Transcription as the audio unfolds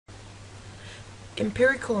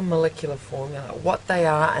empirical and molecular formula, what they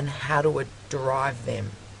are and how to derive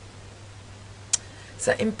them.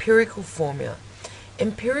 So empirical formula.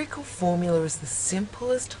 Empirical formula is the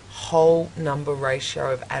simplest whole number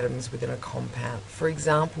ratio of atoms within a compound. For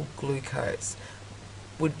example, glucose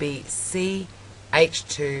would be CH2O.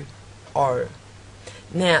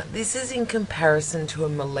 Now, this is in comparison to a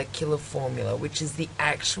molecular formula, which is the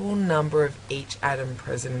actual number of each atom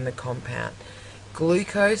present in the compound.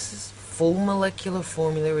 Glucose's full molecular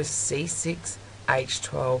formula is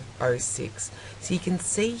C6H12O6. So you can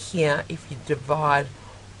see here, if you divide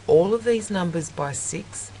all of these numbers by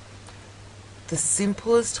 6, the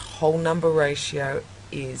simplest whole number ratio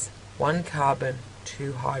is 1 carbon,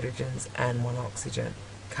 2 hydrogens and 1 oxygen.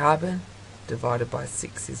 Carbon divided by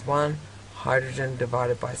 6 is 1, hydrogen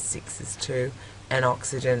divided by 6 is 2, and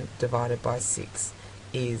oxygen divided by 6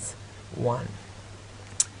 is 1.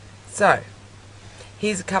 So,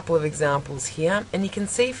 here's a couple of examples here, and you can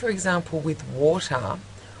see, for example, with water,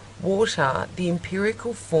 the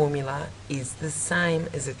empirical formula is the same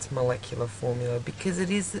as its molecular formula because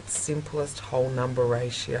it is its simplest whole number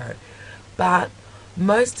ratio. But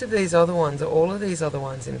most of these other ones, or all of these other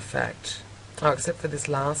ones in fact, except for this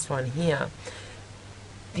last one here,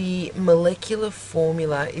 the molecular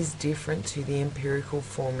formula is different to the empirical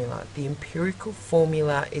formula. The empirical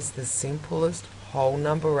formula is the simplest whole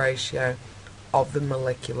number ratio of the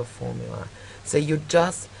molecular formula. So you're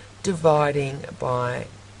just dividing by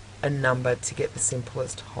a number to get the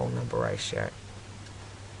simplest whole number ratio.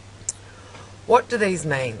 What do these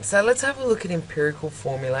mean? So let's have a look at empirical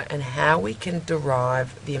formula and how we can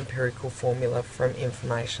derive the empirical formula from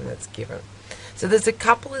information that's given. So there's a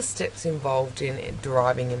couple of steps involved in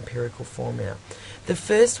deriving empirical formula. The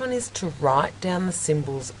first one is to write down the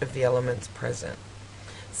symbols of the elements present.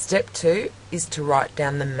 Step 2 is to write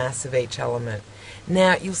down the mass of each element.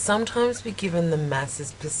 Now, you'll sometimes be given the mass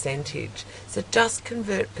as percentage, so just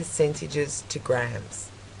convert percentages to grams.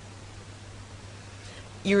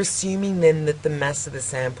 You're assuming then that the mass of the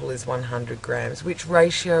sample is 100 grams, which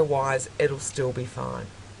ratio-wise it'll still be fine.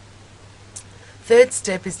 Third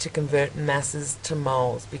step is to convert masses to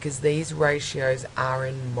moles, because these ratios are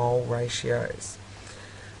in mole ratios.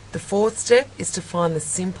 The fourth step is to find the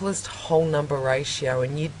simplest whole number ratio,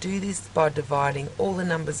 and you do this by dividing all the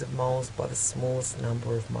numbers of moles by the smallest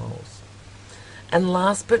number of moles. And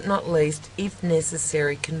last but not least, if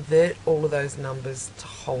necessary, convert all of those numbers to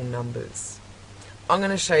whole numbers. I'm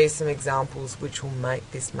going to show you some examples which will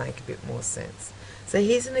make this make a bit more sense. So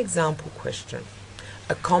here's an example question.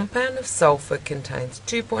 A compound of sulfur contains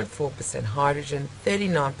 2.4% hydrogen,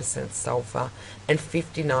 39% sulfur, and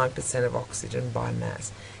 59% of oxygen by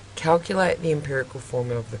mass. Calculate the empirical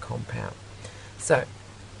formula of the compound. So,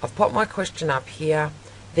 I've popped my question up here.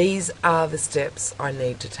 These are the steps I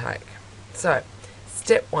need to take. So,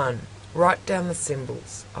 step 1, write down the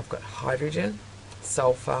symbols. I've got hydrogen,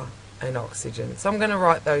 sulfur, and oxygen. So I'm going to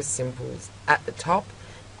write those symbols at the top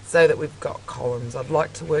so that we've got columns. I'd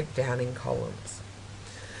like to work down in columns.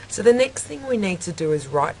 So the next thing we need to do is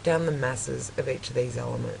write down the masses of each of these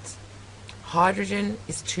elements. Hydrogen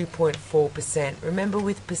is 2.4%. Remember,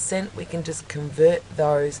 with percent we can just convert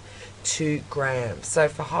those to grams. So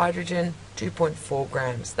for hydrogen, 2.4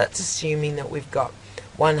 grams. That's assuming that we've got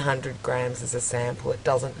 100 grams as a sample. It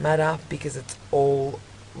doesn't matter because it's all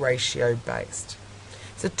ratio based.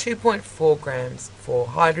 So 2.4 grams for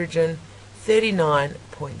hydrogen,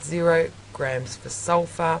 39.0 grams for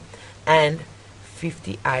sulfur, and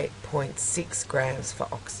 58.6 grams for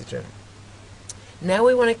oxygen. Now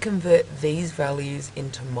we want to convert these values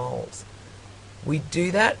into moles. We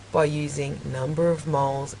do that by using number of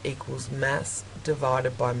moles equals mass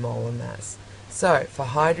divided by molar mass. So for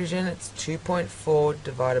hydrogen it's 2.4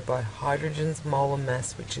 divided by hydrogen's molar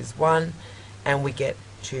mass, which is 1, and we get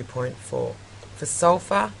 2.4. For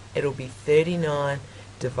sulfur it'll be 39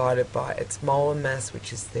 divided by its molar mass,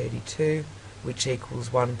 which is 32, which equals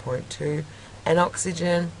 1.2, and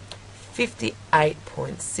oxygen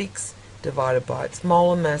 58.6 divided by its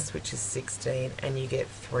molar mass, which is 16, and you get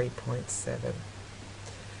 3.7.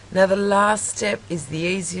 Now the last step is the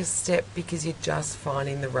easiest step because you're just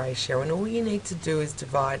finding the ratio, and all you need to do is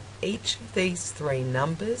divide each of these three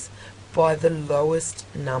numbers by the lowest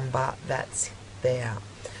number that's there.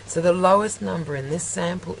 So the lowest number in this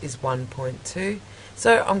sample is 1.2,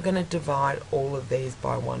 so I'm going to divide all of these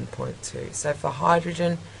by 1.2. So for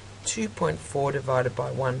hydrogen, 2.4 divided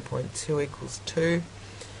by 1.2 equals 2.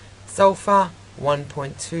 Sulfur,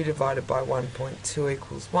 1.2 divided by 1.2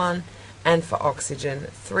 equals 1. And for oxygen,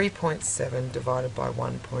 3.7 divided by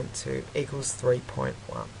 1.2 equals 3.1.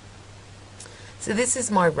 So this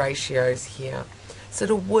is my ratios here. So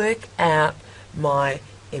to work out my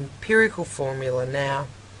empirical formula now,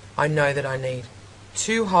 I know that I need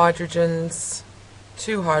two hydrogens,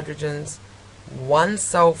 1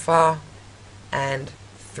 sulfur, and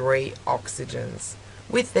 3 oxygens.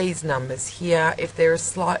 With these numbers here, if they're a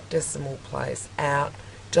slight decimal place out,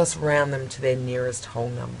 just round them to their nearest whole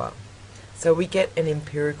number. So we get an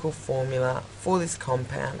empirical formula for this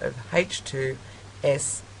compound of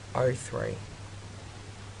H2SO3.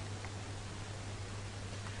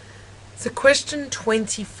 So question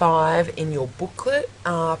 25 in your booklet,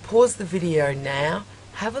 pause the video now,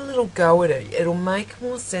 have a little go at it. It'll make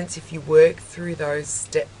more sense if you work through those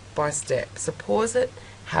step by step. So pause it,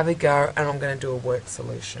 have a go, and I'm going to do a work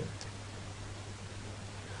solution.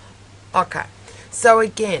 Okay, so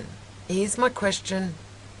again, here's my question,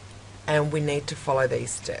 and we need to follow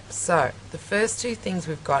these steps. So the first two things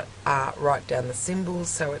we've got are write down the symbols,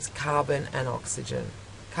 so it's carbon and oxygen.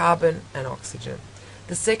 Carbon and oxygen.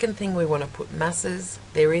 The second thing, we want to put masses.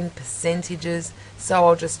 They're in percentages, so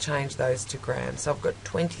I'll just change those to grams. So I've got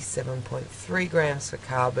 27.3 grams for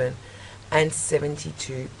carbon and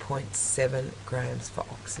 72.7 grams for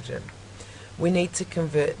oxygen. We need to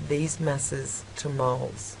convert these masses to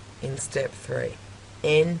moles in step 3.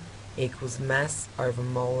 N equals mass over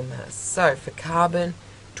molar mass. So for carbon,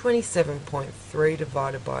 27.3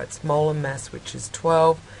 divided by its molar mass, which is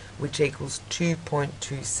 12, which equals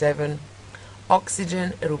 2.27.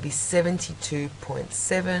 Oxygen, it'll be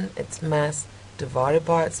 72.7, its mass, divided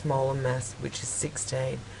by its molar mass, which is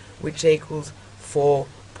 16, which equals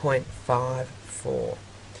 4.54.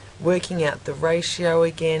 Working out the ratio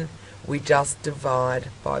again, we just divide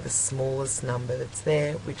by the smallest number that's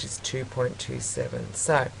there, which is 2.27.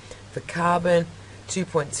 So for carbon,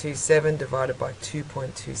 2.27 divided by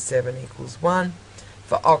 2.27 equals 1.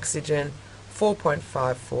 For oxygen,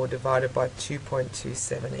 4.54 divided by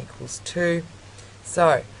 2.27 equals 2.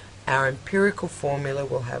 So our empirical formula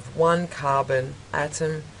will have 1 carbon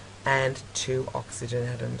atom and 2 oxygen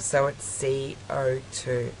atoms. So it's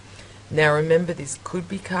CO2. Now remember, this could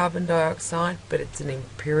be carbon dioxide, but it's an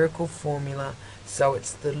empirical formula, so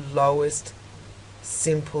it's the lowest,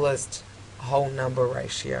 simplest whole number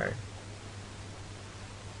ratio.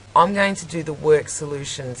 I'm going to do the work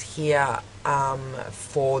solutions here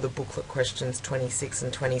for the booklet questions 26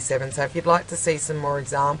 and 27. So if you'd like to see some more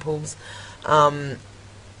examples,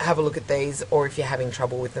 have a look at these, or if you're having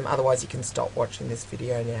trouble with them, otherwise you can stop watching this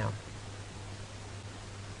video now.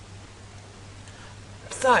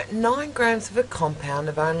 So 9 grams of a compound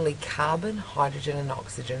of only carbon, hydrogen and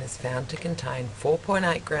oxygen is found to contain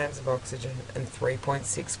 4.8 grams of oxygen and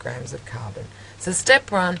 3.6 grams of carbon. So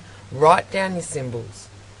step 1, write down your symbols.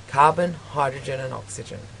 Carbon, hydrogen and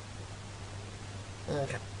oxygen.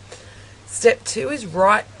 Okay. Step 2 is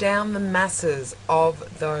write down the masses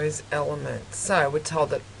of those elements. So we're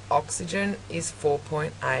told that oxygen is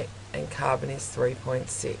 4.8 and carbon is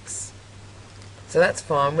 3.6. So that's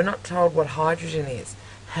fine. We're not told what hydrogen is.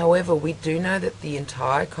 However, we do know that the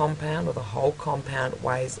entire compound, or the whole compound,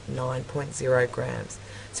 weighs 9.0 grams.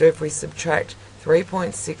 So if we subtract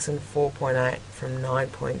 3.6 and 4.8 from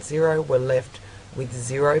 9.0, we're left with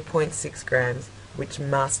 0.6 grams, which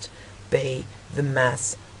must be the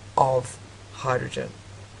mass of hydrogen.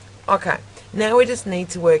 Okay, now we just need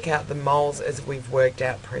to work out the moles as we've worked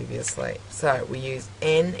out previously. So we use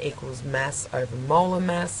N equals mass over molar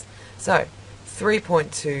mass. So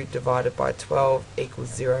 3.2 divided by 12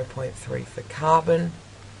 equals 0.3 for carbon.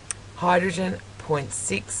 Hydrogen,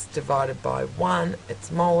 0.6 divided by 1, its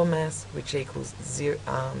molar mass, which equals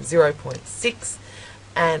 0.6.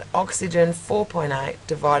 And oxygen, 4.8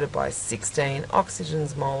 divided by 16,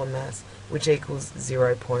 oxygen's molar mass, which equals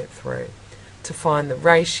 0.3. To find the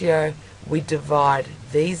ratio, we divide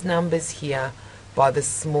these numbers here by the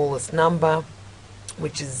smallest number,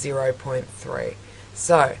 which is 0.3.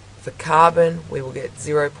 So for carbon, we will get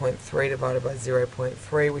 0.3 divided by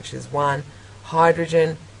 0.3, which is 1.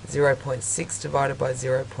 Hydrogen, 0.6 divided by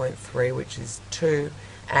 0.3, which is 2.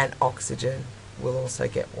 And oxygen will also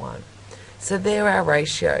get 1. So there are our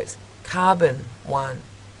ratios. Carbon, 1.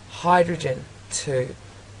 Hydrogen, 2.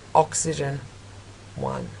 Oxygen,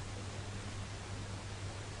 1.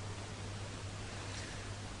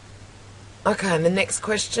 Okay, and the next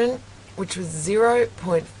question, which was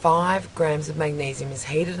 0.5 grams of magnesium is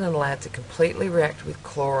heated and allowed to completely react with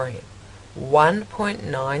chlorine.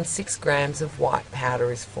 1.96 grams of white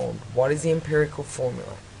powder is formed. What is the empirical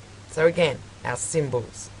formula? So again, our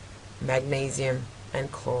symbols, magnesium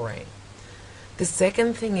and chlorine. The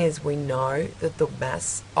second thing is, we know that the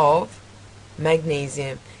mass of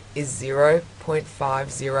magnesium is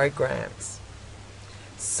 0.50 grams.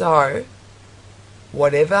 So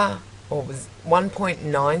whatever or was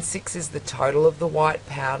 1.96 is the total of the white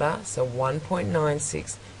powder, so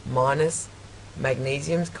 1.96 minus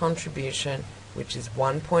magnesium's contribution, which is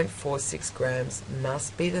 1.46 grams,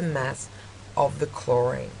 must be the mass of the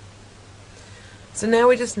chlorine. So now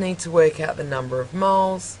we just need to work out the number of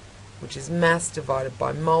moles, which is mass divided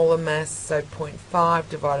by molar mass, so 0.5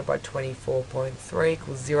 divided by 24.3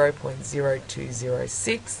 equals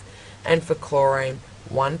 0.0206, and for chlorine,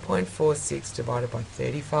 1.46 divided by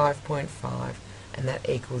 35.5, and that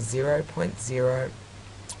equals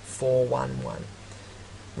 0.0411.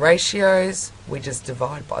 Ratios, we just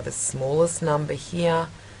divide by the smallest number here,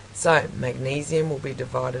 so magnesium will be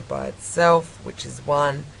divided by itself, which is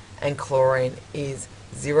 1, and chlorine is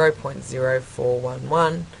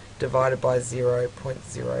 0.0411 divided by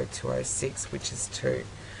 0.0206, which is 2.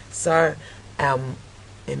 So our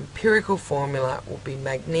empirical formula will be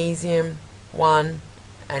magnesium 1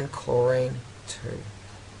 and chlorine 2.